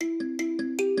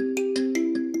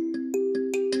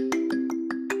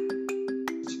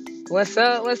What's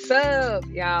up? What's up?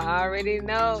 Y'all already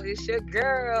know it's your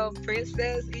girl,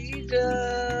 Princess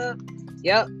Egypt.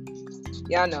 Yep,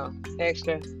 y'all know.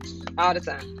 Extra. All the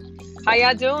time. How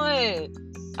y'all doing?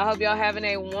 I hope y'all having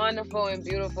a wonderful and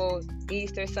beautiful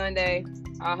Easter Sunday.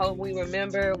 I hope we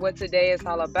remember what today is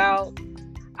all about.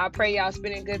 I pray y'all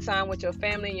spending good time with your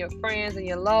family and your friends and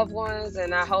your loved ones.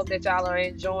 And I hope that y'all are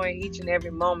enjoying each and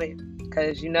every moment,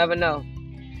 because you never know.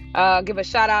 Give a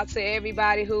shout out to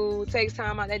everybody who takes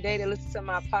time out their day to listen to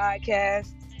my podcast,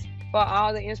 for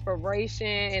all the inspiration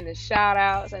and the shout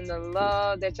outs and the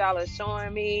love that y'all are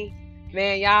showing me.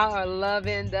 Man, y'all are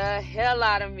loving the hell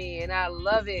out of me, and I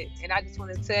love it. And I just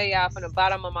want to tell y'all from the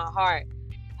bottom of my heart,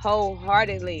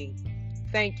 wholeheartedly,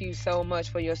 thank you so much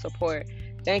for your support.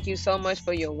 Thank you so much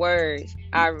for your words.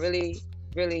 I really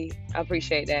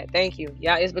appreciate that. Thank you.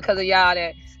 Y'all, it's because of y'all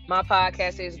that my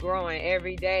podcast is growing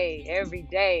every day. Every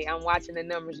day I'm watching the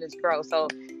numbers just grow. So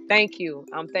thank you.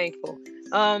 I'm thankful.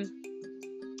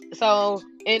 So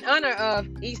in honor of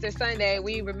Easter Sunday,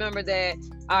 we remember that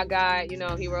our God,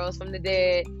 he rose from the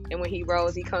dead, and when he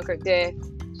rose, he conquered death.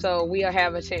 So we'll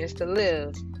have a chance to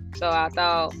live. So I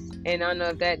thought, in honor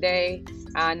of that day,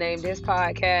 I named this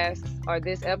podcast, or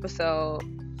this episode,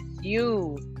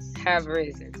 You Have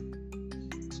Risen.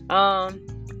 I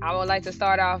would like to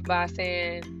start off by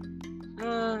saying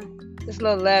this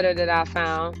little letter that I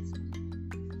found.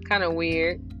 Kind of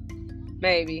weird.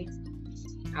 Maybe.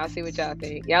 I'll see what y'all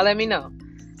think. Y'all let me know.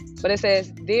 But it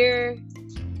says, Dear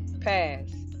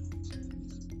Past,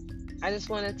 I just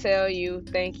want to tell you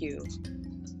thank you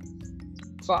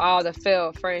for all the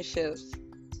failed friendships,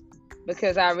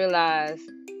 because I realized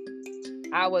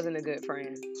I wasn't a good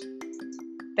friend.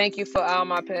 Thank you for all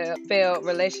my failed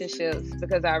relationships,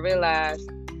 because I realized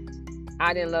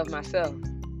I didn't love myself.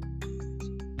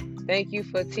 Thank you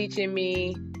for teaching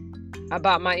me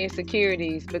about my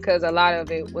insecurities, because a lot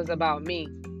of it was about me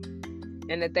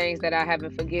and the things that I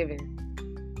haven't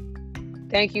forgiven.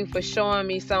 Thank you for showing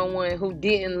me someone who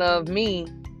didn't love me,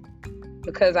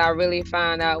 because I really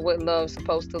found out what love's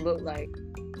supposed to look like.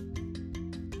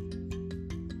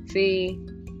 See,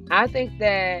 I think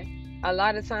that a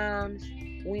lot of times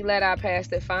we let our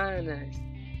past define us.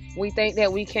 We think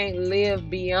that we can't live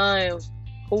beyond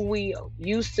who we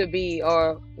used to be,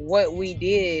 or what we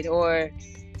did, or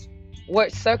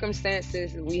what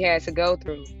circumstances we had to go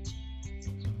through.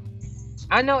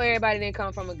 I know everybody didn't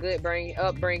come from a good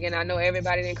upbringing. I know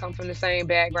everybody didn't come from the same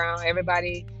background.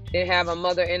 Everybody didn't have a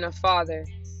mother and a father.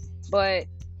 But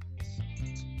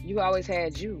you always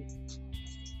had you.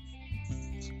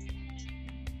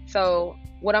 So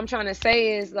what I'm trying to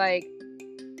say is,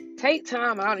 take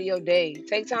time out of your day.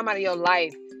 Take time out of your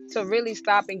life to really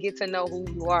stop and get to know who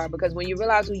you are. Because when you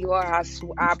realize who you are,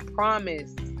 I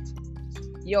promise,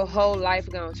 your whole life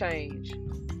gonna change.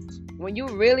 When you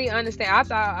really understand, I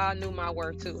thought I knew my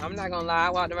worth too. I'm not gonna lie. I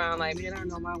walked around like, man, I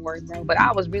know my worth, bro. But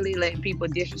I was really letting people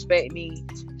disrespect me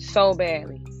so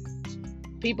badly.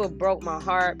 People broke my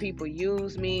heart. People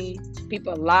used me.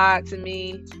 People lied to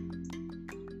me.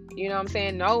 You know what I'm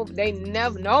saying? No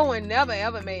one never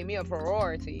ever made me a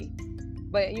priority.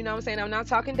 But you know what I'm saying? I'm not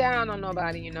talking down on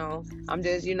nobody, I'm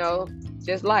just,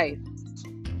 just life.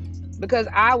 Because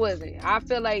I wasn't. I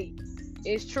feel like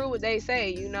it's true what they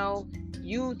say,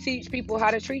 you teach people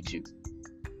how to treat you.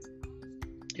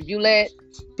 If you let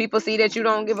people see that you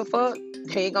don't give a fuck,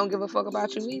 they ain't gonna give a fuck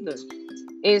about you either.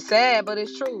 It's sad, but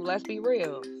it's true. Let's be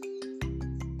real.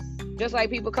 Just like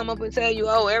people come up and tell you,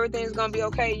 oh, everything's gonna be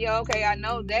okay. Yeah, okay, I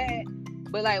know that.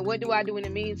 But what do I do in the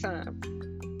meantime?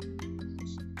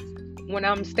 When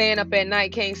I'm staying up at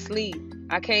night, can't sleep,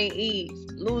 I can't eat,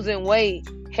 losing weight,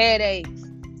 headaches.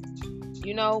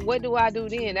 What do I do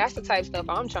then? That's the type of stuff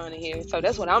I'm trying to hear. So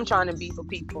that's what I'm trying to be for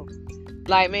people.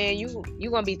 Man, you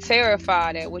gonna be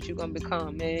terrified at what you're gonna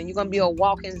become, man. You're gonna be a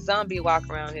walking zombie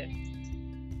walking around here.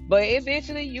 But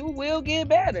eventually you will get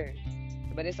better.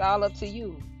 But it's all up to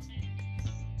you.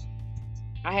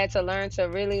 I had to learn to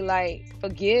really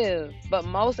forgive. But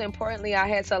most importantly, I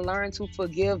had to learn to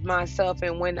forgive myself.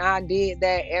 And when I did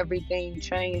that, everything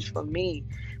changed for me.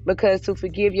 Because to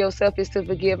forgive yourself is to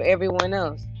forgive everyone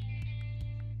else.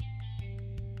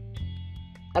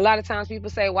 A lot of times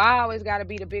people say, why I always got to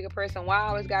be the bigger person? Why I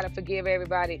always got to forgive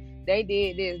everybody? They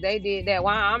did this, they did that.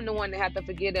 Why I'm the one that have to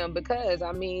forgive them? Because,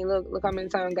 look how many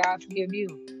times God forgive you.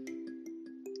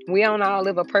 We don't all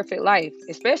live a perfect life,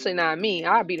 especially not me.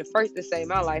 I'll be the first to say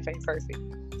my life ain't perfect.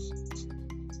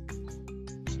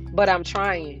 But I'm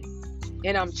trying,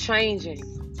 and I'm changing,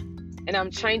 and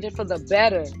I'm changing for the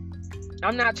better.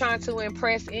 I'm not trying to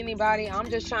impress anybody.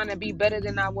 I'm just trying to be better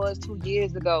than I was 2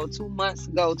 years ago, 2 months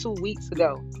ago, 2 weeks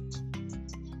ago.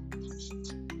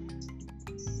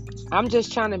 I'm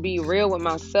just trying to be real with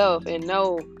myself and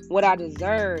know what I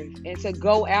deserve and to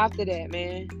go after that,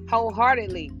 man,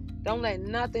 wholeheartedly. Don't let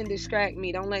nothing distract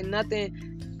me. Don't let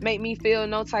nothing make me feel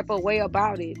no type of way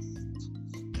about it.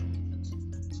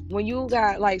 When you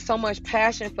got like so much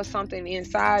passion for something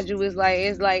inside you,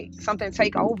 it's like something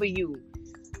take over you.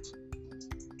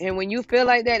 And when you feel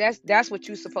like that, that's what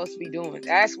you're supposed to be doing.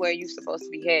 That's where you're supposed to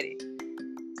be headed.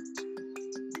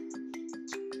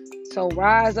 So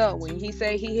rise up. When he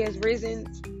say he has risen,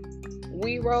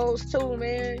 we rose too,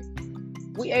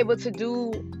 man. We able to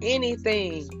do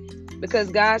anything because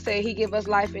God said he give us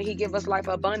life and he give us life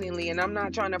abundantly. And I'm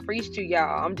not trying to preach to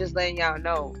y'all. I'm just letting y'all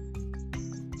know.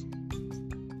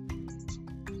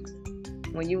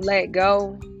 When you let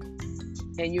go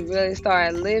and you really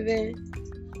start living,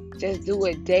 just do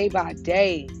it day by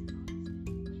day.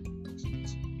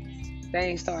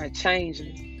 Things start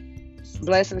changing.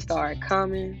 Blessings start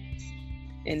coming.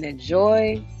 And the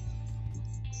joy,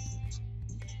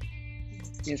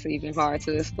 it's even hard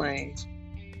to explain.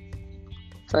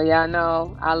 So y'all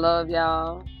know I love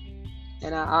y'all.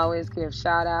 And I always give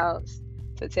shout outs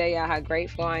to tell y'all how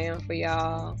grateful I am for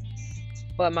y'all.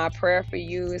 But my prayer for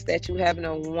you is that you having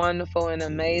a wonderful and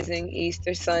amazing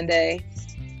Easter Sunday.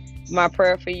 My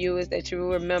prayer for you is that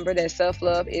you remember that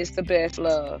self-love is the best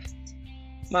love.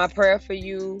 My prayer for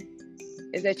you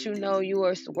is that you know you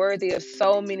are worthy of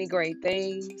so many great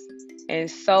things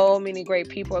and so many great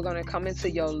people are going to come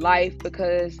into your life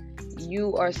because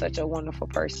you are such a wonderful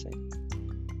person.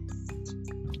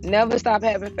 Never stop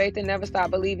having faith and never stop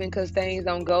believing because things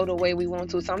don't go the way we want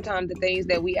to. Sometimes the things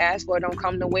that we ask for don't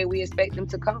come the way we expect them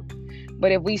to come.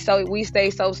 But if we stay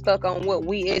so stuck on what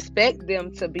we expect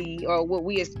them to be or what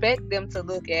we expect them to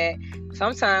look at,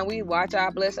 sometimes we watch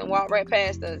our blessing walk right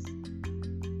past us.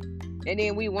 And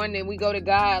then we wonder, we go to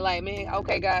God like, man,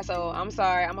 okay, God, so I'm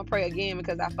sorry. I'm going to pray again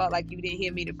because I felt like you didn't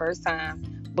hear me the first time.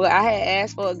 But I had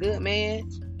asked for a good man.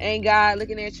 And God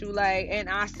looking at you like, and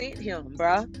I sent him,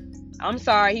 bruh. I'm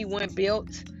sorry he wasn't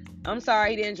built. I'm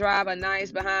sorry he didn't drive a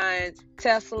nice behind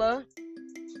Tesla.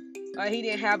 He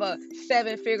didn't have a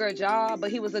 7-figure job,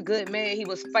 but he was a good man. He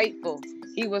was faithful.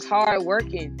 He was hard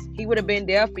working. He would have been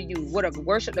there for you. Would have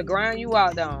worshiped the ground you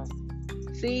out on.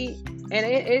 See? And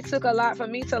it took a lot for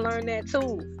me to learn that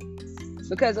too.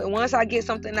 Because once I get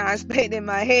something I expect in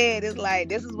my head, it's like,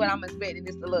 this is what I'm expecting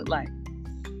this to look like.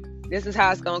 This is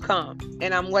how it's going to come.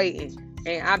 And I'm waiting.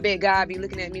 And I bet God be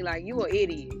looking at me like, you an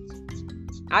idiot.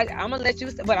 I'm going to let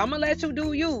you, but I'm going to let you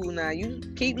do you. Now, you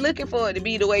keep looking for it to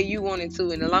be the way you want it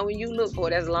to. And the longer you look for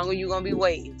it, that's the longer you're going to be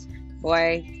waiting.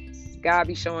 Boy, God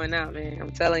be showing out, man.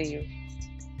 I'm telling you.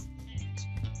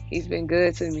 He's been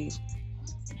good to me.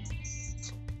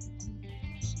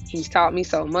 He's taught me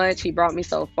so much. He brought me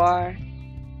so far.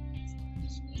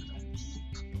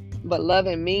 But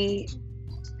loving me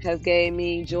has gave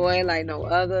me joy like no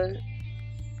other.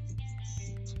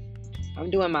 I'm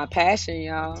doing my passion,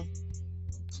 y'all.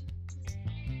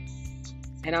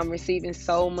 And I'm receiving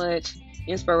so much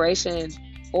inspiration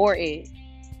for it.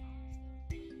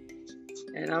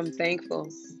 And I'm thankful.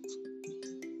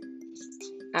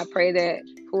 I pray that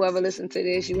whoever listens to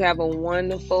this, you have a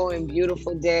wonderful and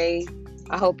beautiful day.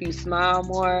 I hope you smile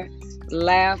more,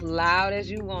 laugh loud as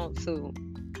you want to,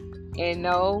 and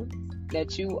know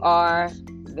that you are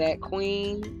that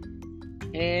queen.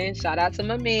 And shout out to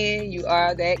my men, you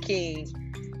are that king.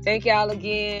 Thank y'all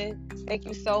again. Thank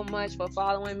you so much for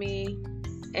following me.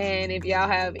 And if y'all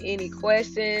have any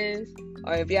questions,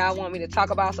 or if y'all want me to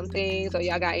talk about some things, or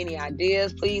y'all got any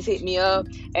ideas, please hit me up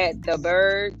at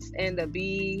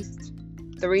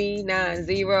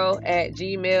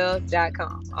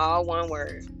thebirdsandthebees390@gmail.com. All one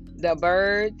word.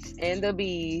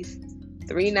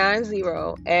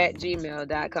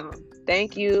 Thebirdsandthebees390@gmail.com.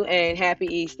 Thank you and happy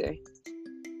Easter.